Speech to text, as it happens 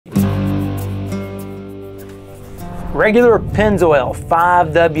regular Pennzoil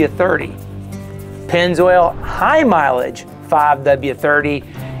 5W30, Pennzoil high mileage 5W30,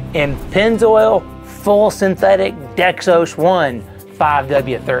 and Pennzoil full synthetic Dexos 1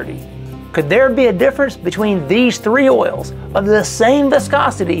 5W30. Could there be a difference between these three oils of the same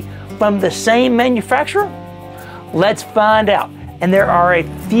viscosity from the same manufacturer? Let's find out. And there are a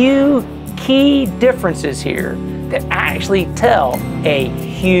few key differences here that actually tell a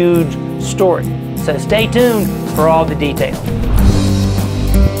huge story. So stay tuned for all the details.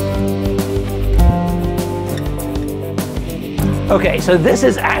 Okay, so this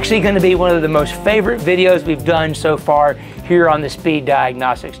is actually going to be one of the most favorite videos we've done so far here on the Speed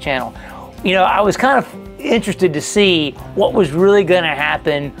Diagnostics channel. You know, I was kind of interested to see what was really going to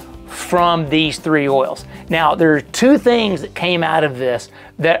happen from these three oils. Now, there are two things that came out of this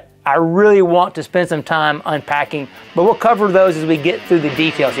that I really want to spend some time unpacking, but we'll cover those as we get through the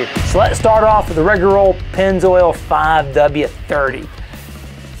details here. So let's start off with the regular old Pennzoil 5W30.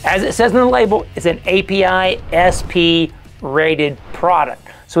 As it says on the label, it's an API SP rated product.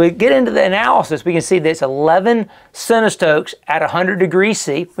 So we get into the analysis, we can see that it's 11 centistokes at 100 degrees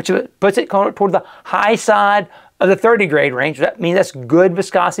C, which puts it toward the high side of the 30 grade range. That means that's good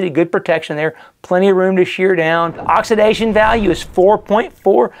viscosity, good protection there, plenty of room to shear down. The oxidation value is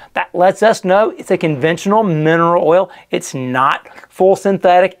 4.4. That lets us know it's a conventional mineral oil. It's not full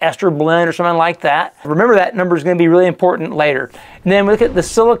synthetic ester blend or something like that. Remember, that number is going to be really important later. And then we look at the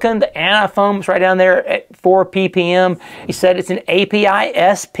silicon, the antifoams right down there at 4 ppm. He said it's an API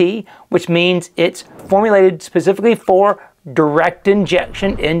SP, which means it's formulated specifically for direct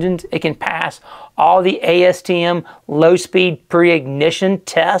injection engines. It can pass all the ASTM low-speed pre-ignition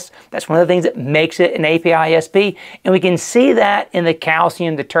tests. That's one of the things that makes it an API SP, and we can see that in the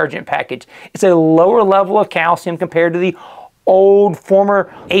calcium detergent package. It's a lower level of calcium compared to the old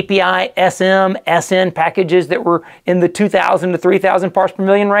former API SM, SN packages that were in the 2,000 to 3,000 parts per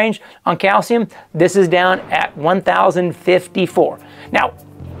million range on calcium. This is down at 1,054. Now,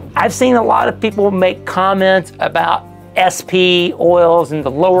 I've seen a lot of people make comments about SP oils and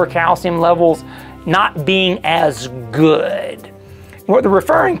the lower calcium levels not being as good. What they're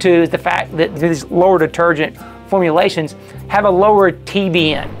referring to is the fact that these lower detergent formulations have a lower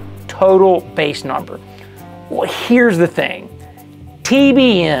TBN, total base number. Well, here's the thing.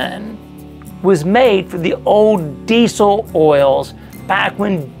 TBN was made for the old diesel oils back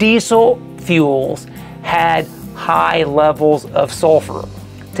when diesel fuels had high levels of sulfur.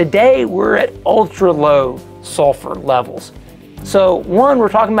 Today, we're at ultra low sulfur levels. So one, we're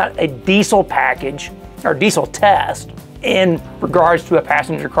talking about a diesel package or diesel test in regards to a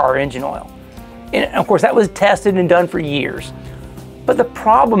passenger car engine oil. And of course, that was tested and done for years. But the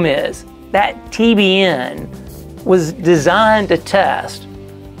problem is that TBN was designed to test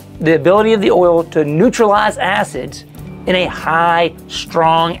the ability of the oil to neutralize acids in a high,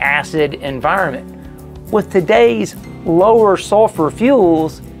 strong acid environment. With today's lower sulfur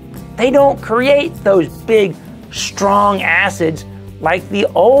fuels, they don't create those big, strong acids like the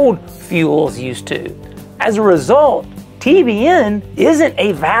old fuels used to. As a result, TBN isn't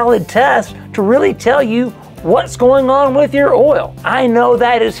a valid test to really tell you what's going on with your oil. I know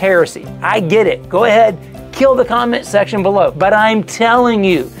that is heresy. I get it. Go ahead, kill the comment section below. But I'm telling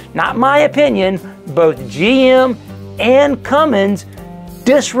you, not my opinion, both GM and Cummins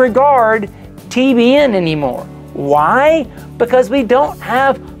disregard TBN anymore. Why? Because we don't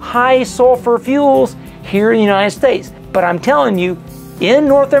have high sulfur fuels here in the United States. But I'm telling you, in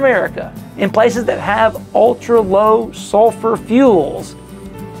North America, in places that have ultra low sulfur fuels,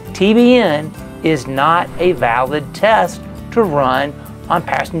 TBN is not a valid test to run on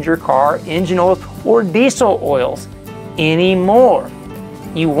passenger car engine oils or diesel oils anymore.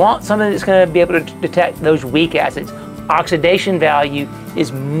 You want something that's going to be able to detect those weak acids. Oxidation value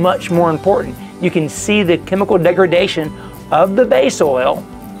is much more important. You can see the chemical degradation of the base oil,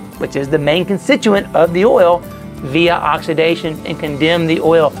 which is the main constituent of the oil, via oxidation, and condemn the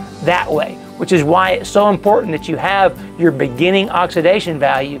oil that way, which is why it's so important that you have your beginning oxidation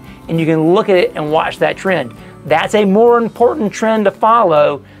value and you can look at it and watch that trend. That's a more important trend to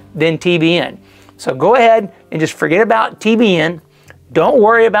follow than TBN. So go ahead and just forget about TBN. Don't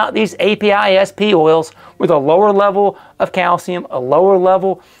worry about these API SP oils with a lower level of calcium, a lower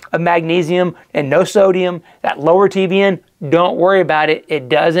level of magnesium, and no sodium. That lower TBN, don't worry about it. It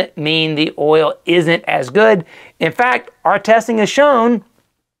doesn't mean the oil isn't as good. In fact, our testing has shown,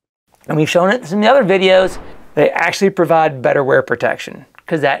 and we've shown it in some of the other videos, they actually provide better wear protection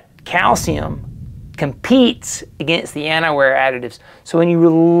because that calcium competes against the anti-wear additives. So when you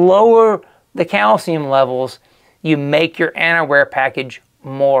lower the calcium levels, you make your anti-wear package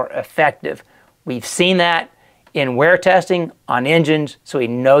more effective. We've seen that in wear testing on engines, so we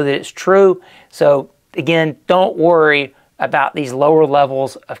know that it's true. So again, don't worry about these lower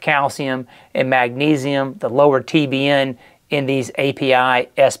levels of calcium and magnesium, the lower TBN in these API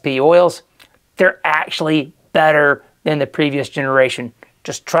SP oils. They're actually better than the previous generation.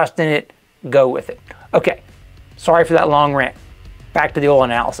 Just trust in it, go with it. Okay, sorry for that long rant. Back to the oil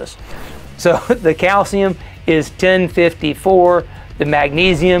analysis. So the calcium is 1054, the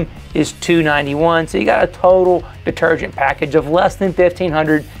magnesium is 291, so you got a total detergent package of less than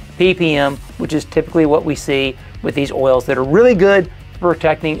 1500 ppm, which is typically what we see with these oils that are really good for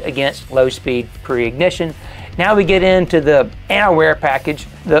protecting against low speed pre-ignition. Now we get into the anti-wear package.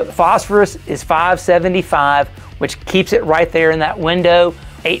 The phosphorus is 575, which keeps it right there in that window,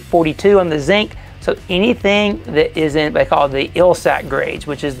 842 on the zinc. So anything that is in, they call it the ILSAT grades,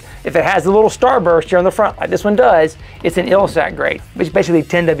 which is, if it has a little starburst here on the front, like this one does, it's an ILSAT grade, which basically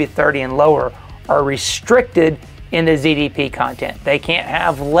 10W30 and lower are restricted in the ZDP content. They can't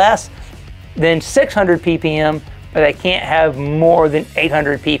have less than 600 ppm, but they can't have more than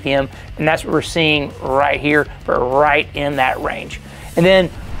 800 ppm, and that's what we're seeing right here, but right in that range. And then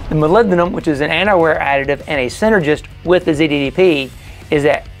the molybdenum, which is an anti-wear additive and a synergist with the ZDP, is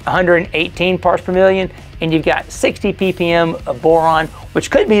at 118 parts per million, and you've got 60 ppm of boron,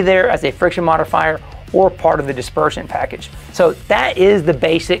 which could be there as a friction modifier or part of the dispersant package. So that is the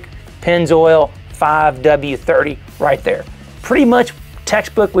basic Pennzoil 5W30 right there. Pretty much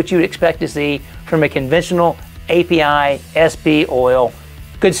textbook what you'd expect to see from a conventional API SP oil.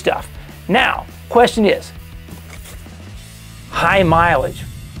 Good stuff. Now, question is, high mileage.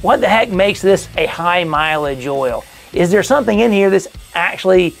 What the heck makes this a high mileage oil? Is there something in here that's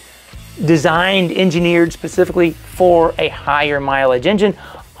actually designed, engineered specifically for a higher mileage engine?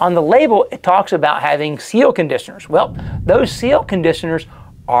 On the label, it talks about having seal conditioners. Well, those seal conditioners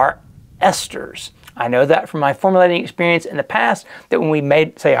are esters. I know that from my formulating experience in the past, that when we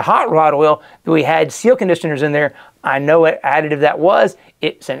made, say, a hot rod oil, that we had seal conditioners in there. I know what additive that was.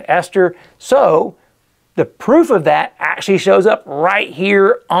 It's an ester. So the proof of that actually shows up right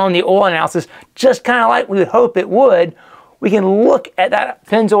here on the oil analysis, just kind of like we would hope it would. We can look at that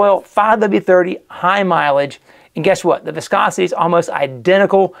Pennzoil 5W30 high mileage, and guess what? The viscosity is almost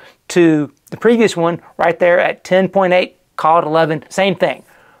identical to the previous one right there at 10.8, call it 11, same thing.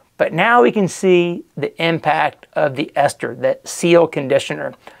 But now we can see the impact of the ester, that seal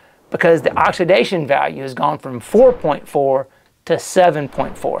conditioner, because the oxidation value has gone from 4.4 to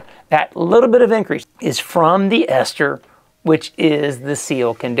 7.4. That little bit of increase is from the ester, which is the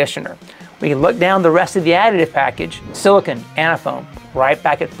seal conditioner. We can look down the rest of the additive package. Silicon, anaphone, right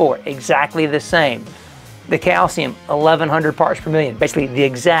back at 4, exactly the same. The calcium, 1100 parts per million, basically the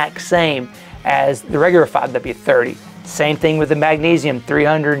exact same as the regular 5W30. Same thing with the magnesium,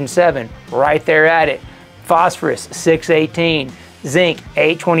 307, right there at it. Phosphorus, 618. Zinc,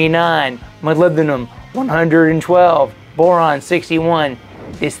 829. Molybdenum, 112. Boron, 61.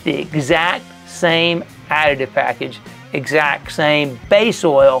 It's the exact same additive package, exact same base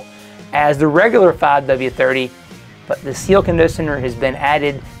oil as the regular 5W30, but the seal conditioner has been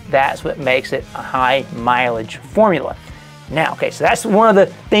added. That's what makes it a high mileage formula. Now, okay, so that's one of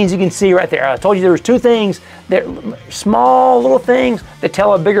the things you can see right there. I told you there was two things, that small little things that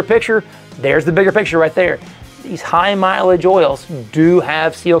tell a bigger picture. There's the bigger picture right there. These high mileage oils do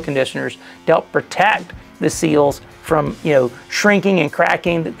have seal conditioners to help protect the seals from, shrinking and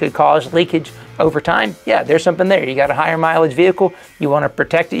cracking that could cause leakage over time. Yeah, there's something there. You got a higher mileage vehicle, you want to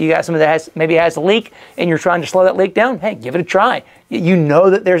protect it, you got something that maybe has a leak and you're trying to slow that leak down, hey, give it a try. You know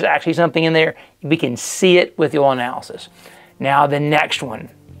that there's actually something in there. We can see it with the oil analysis. Now the next one,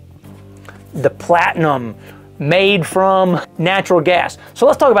 the platinum, made from natural gas. So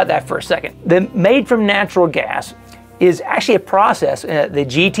let's talk about that for a second. The made from natural gas is actually a process, the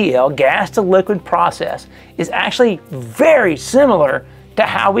GTL, gas to liquid process, is actually very similar to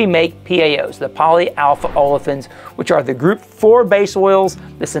how we make PAOs, the polyalpha olefins, which are the group 4 base oils,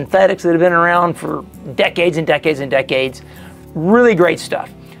 the synthetics that have been around for decades and decades and decades. Really great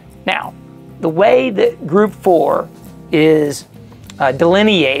stuff. Now, the way that group 4 is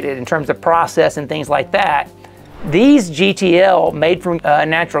delineated in terms of process and things like that, these GTL made from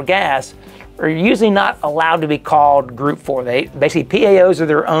natural gas are usually not allowed to be called group 4. Basically, PAOs are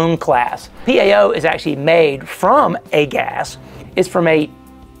their own class. PAO is actually made from a gas. It's from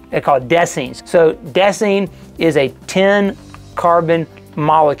they're called decines. So decene is a 10 carbon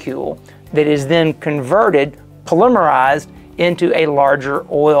molecule that is then converted, polymerized into a larger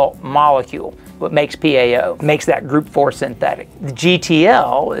oil molecule. What makes PAO, makes that group 4 synthetic. The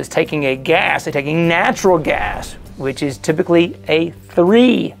GTL is taking a gas, they're taking natural gas, which is typically a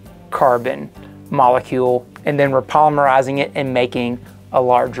 3 carbon molecule, and then we're polymerizing it and making a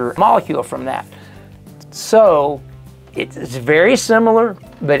larger molecule from that. So it's very similar,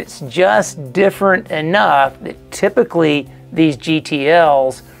 but it's just different enough that typically these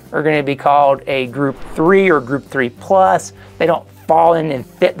GTLs are going to be called a group 3 or group 3 plus. They don't fall in and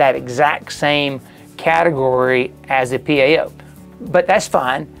fit that exact same category as a PAO, but that's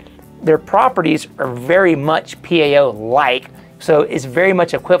fine. Their properties are very much PAO-like, so it's very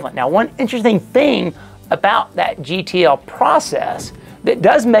much equivalent. Now, one interesting thing about that GTL process that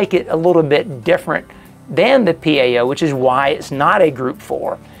does make it a little bit different than the PAO, which is why it's not a group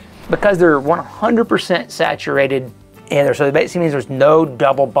 4, because they're 100% saturated in there, so it basically means there's no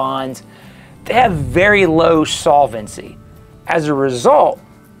double bonds. They have very low solvency. As a result,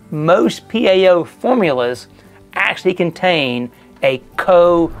 most PAO formulas actually contain a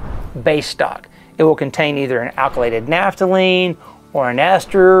co-base stock. It will contain either an alkylated naphthalene or an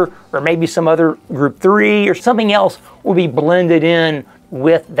ester, or maybe some other group 3 or something else will be blended in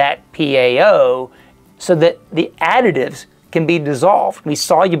with that PAO so that the additives can be dissolved, can be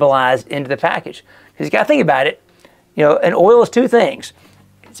solubilized into the package. Because you got to think about it, you know, an oil is two things.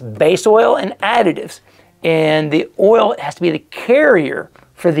 It's base oil and additives. And the oil has to be the carrier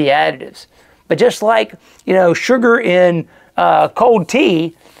for the additives. But just like, you know, sugar in cold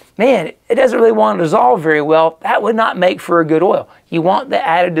tea, man, it doesn't really want to dissolve very well. That would not make for a good oil. You want the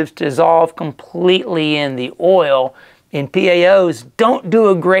additives to dissolve completely in the oil, and PAOs don't do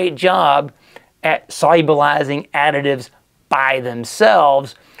a great job at solubilizing additives by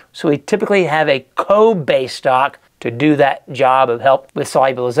themselves. So we typically have a co-base stock to do that job of help with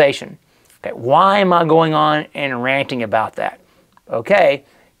solubilization. Okay, why am I going on and ranting about that? Okay,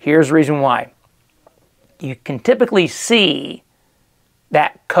 here's the reason why. You can typically see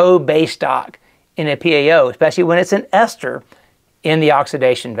that co-base stock in a PAO, especially when it's an ester, in the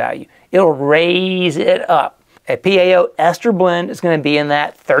oxidation value. It'll raise it up. A PAO ester blend is going to be in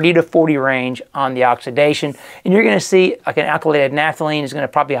that 30 to 40 range on the oxidation, and you're going to see like an alkylated naphthalene is going to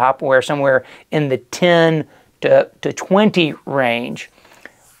probably hop somewhere in the 10 to 20 range.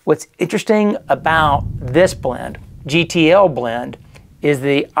 What's interesting about this blend, GTL blend, is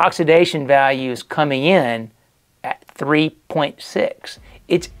the oxidation value is coming in at 3.6.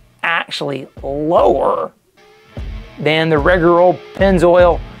 It's actually lower than the regular old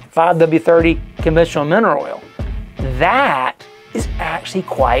Pennzoil 5W30 conventional mineral oil. That is actually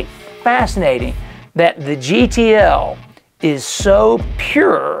quite fascinating, that the GTL is so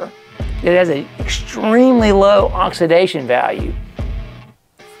pure that it has an extremely low oxidation value,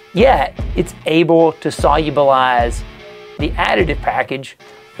 yet it's able to solubilize the additive package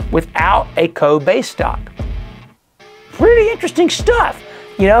without a co-base stock. Pretty interesting stuff,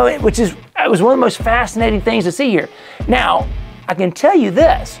 you know, it was one of the most fascinating things to see here. Now, I can tell you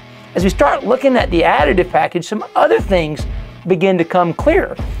this, as we start looking at the additive package, some other things begin to come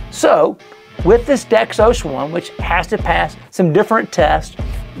clear. So, with this Dexoswan, which has to pass some different tests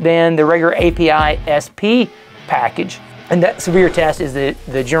than the regular API SP package, and that severe test is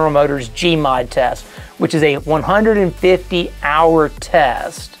the General Motors Gmod test, which is a 150-hour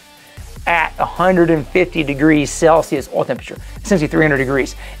test at 150 degrees Celsius oil temperature, essentially 300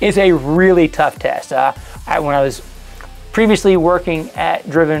 degrees. It's a really tough test. When I was previously working at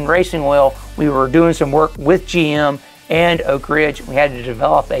Driven Racing Oil, we were doing some work with GM and Oak Ridge. We had to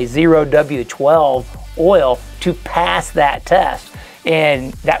develop a 0W12 oil to pass that test.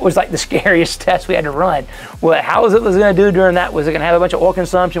 And that was like the scariest test we had to run. Well, how was it going to do during that? Was it going to have a bunch of oil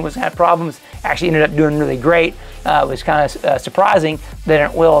consumption? Was it going to have problems? Actually ended up doing really great. It was kind of surprising that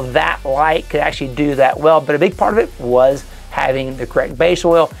an oil that light could actually do that well. But a big part of it was having the correct base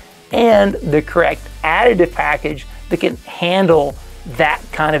oil and the correct additive package that can handle that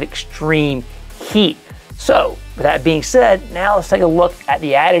kind of extreme heat. So, with that being said, now let's take a look at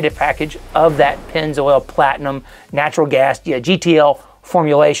the additive package of that Pennzoil Platinum natural gas GTL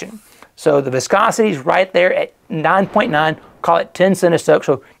formulation. So the viscosity is right there at 9.9, call it 10 cent a soak,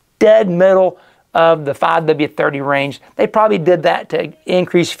 so dead middle of the 5W30 range. They probably did that to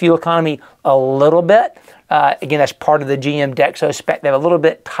increase fuel economy a little bit. Again, that's part of the GM Dexo spec. They have a little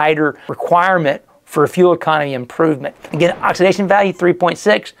bit tighter requirement for fuel economy improvement. Again, oxidation value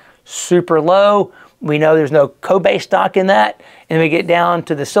 3.6, super low. We know there's no co-base stock in that. And we get down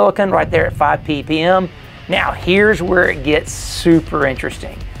to the silicon right there at 5 ppm. Now, here's where it gets super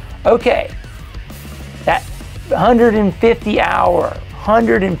interesting. Okay, that 150-hour,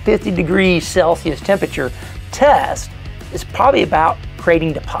 150 degrees Celsius temperature test is probably about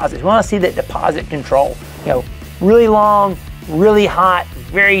creating deposits. We want to see that deposit control. You know, really long, really hot,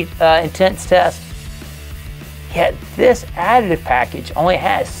 very intense test. Yet this additive package only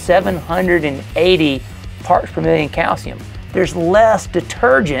has 780 parts per million calcium. There's less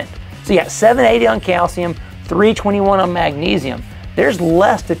detergent. So you got 780 on calcium, 321 on magnesium. There's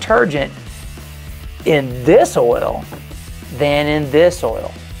less detergent in this oil than in this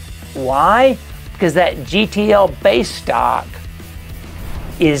oil. Why? Because that GTL base stock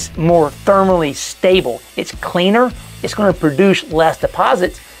is more thermally stable. It's cleaner, it's going to produce less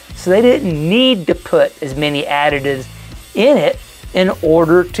deposits, so they didn't need to put as many additives in it in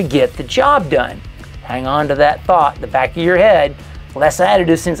order to get the job done. Hang on to that thought, the back of your head. Less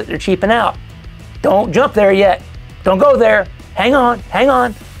additives since they're cheaping out. Don't jump there yet. Don't go there. Hang on, hang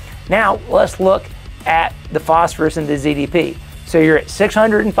on. Now let's look at the phosphorus and the ZDP. So you're at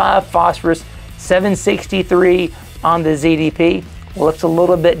 605 phosphorus, 763 on the ZDP. Looks a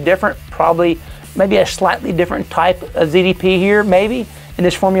little bit different, probably maybe a slightly different type of ZDP here, maybe in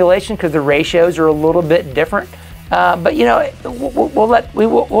this formulation, because the ratios are a little bit different. But you know,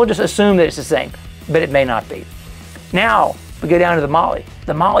 we'll just assume that it's the same, but it may not be. Now we go down to the moly.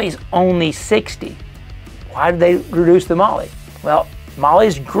 The moly is only 60. Why did they reduce the moly? Well, moly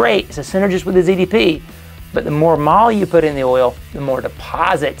is great. It's a synergist with the ZDP, but the more moly you put in the oil, the more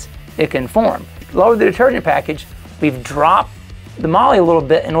deposits it can form. Lower the detergent package, we've dropped the moly a little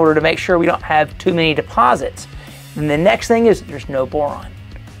bit in order to make sure we don't have too many deposits. And the next thing is there's no boron,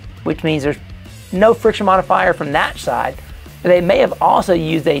 which means there's no friction modifier from that side. But they may have also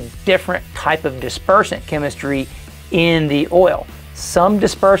used a different type of dispersant chemistry in the oil. Some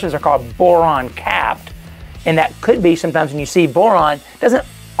dispersants are called boron capped, and that could be sometimes when you see boron, doesn't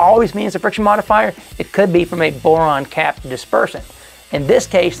always mean it's a friction modifier. It could be from a boron capped dispersant. In this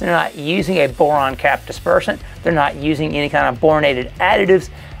case, they're not using a boron capped dispersant. They're not using any kind of boronated additives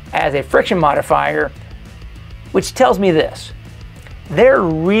as a friction modifier, which tells me this. They're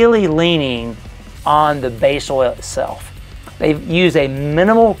really leaning on the base oil itself. They've used a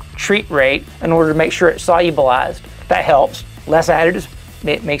minimal treat rate in order to make sure it's solubilized. That helps. Less additives,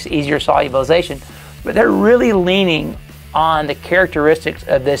 it makes easier solubilization. But they're really leaning on the characteristics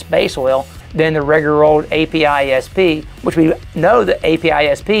of this base oil than the regular old API-SP, which we know that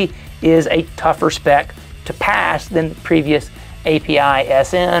API-SP is a tougher spec to pass than the previous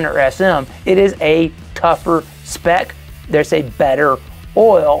API-SN or SM. It is a tougher spec. There's a better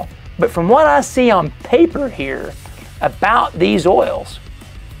oil. But from what I see on paper here about these oils,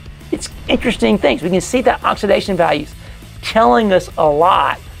 it's interesting things. We can see that oxidation values telling us a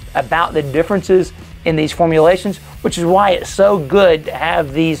lot about the differences in these formulations, which is why it's so good to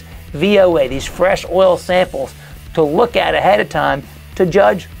have these VOA, these fresh oil samples to look at ahead of time to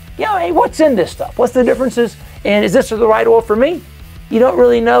judge, you know, hey, what's in this stuff? What's the differences? And is this the right oil for me? You don't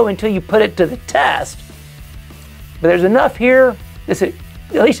really know until you put it to the test. But there's enough here. This at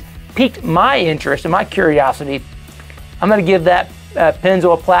least piqued my interest and my curiosity. I'm going to give that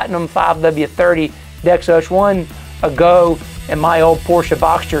Pennzoil Platinum 5W30 Dexos 1 a go in my old Porsche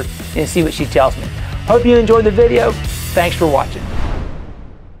Boxster and see what she tells me. Hope you enjoyed the video. Thanks for watching.